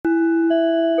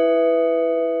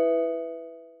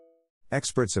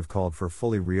Experts have called for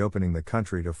fully reopening the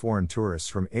country to foreign tourists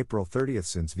from April 30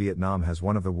 since Vietnam has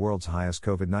one of the world's highest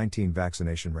COVID-19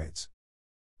 vaccination rates.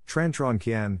 Tran Trong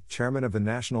Kien, chairman of the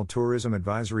National Tourism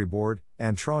Advisory Board,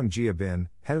 and Trong Gia Bin,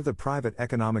 head of the Private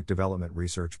Economic Development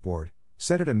Research Board,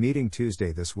 said at a meeting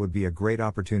Tuesday this would be a great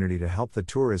opportunity to help the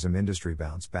tourism industry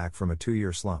bounce back from a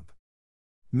 2-year slump.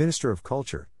 Minister of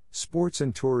Culture, Sports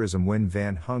and Tourism Nguyen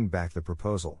Van Hung backed the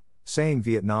proposal, saying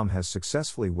Vietnam has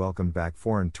successfully welcomed back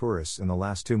foreign tourists in the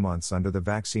last 2 months under the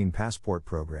Vaccine Passport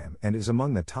program and is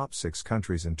among the top 6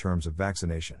 countries in terms of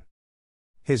vaccination.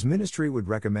 His ministry would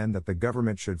recommend that the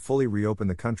government should fully reopen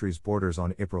the country's borders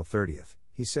on April 30,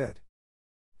 he said.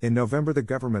 In November the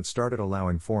government started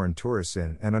allowing foreign tourists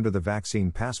in and under the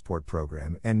Vaccine Passport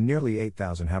program and nearly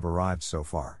 8,000 have arrived so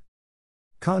far.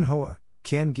 Con Hoa,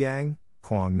 Quang Giang,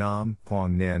 Quang Nam,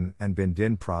 Quang Ninh, and Binh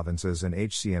Dinh provinces and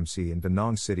HCMC in Da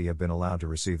Nang City have been allowed to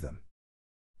receive them.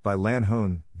 By Lan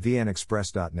Hoon,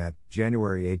 VnExpress.net,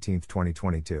 January 18,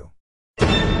 2022.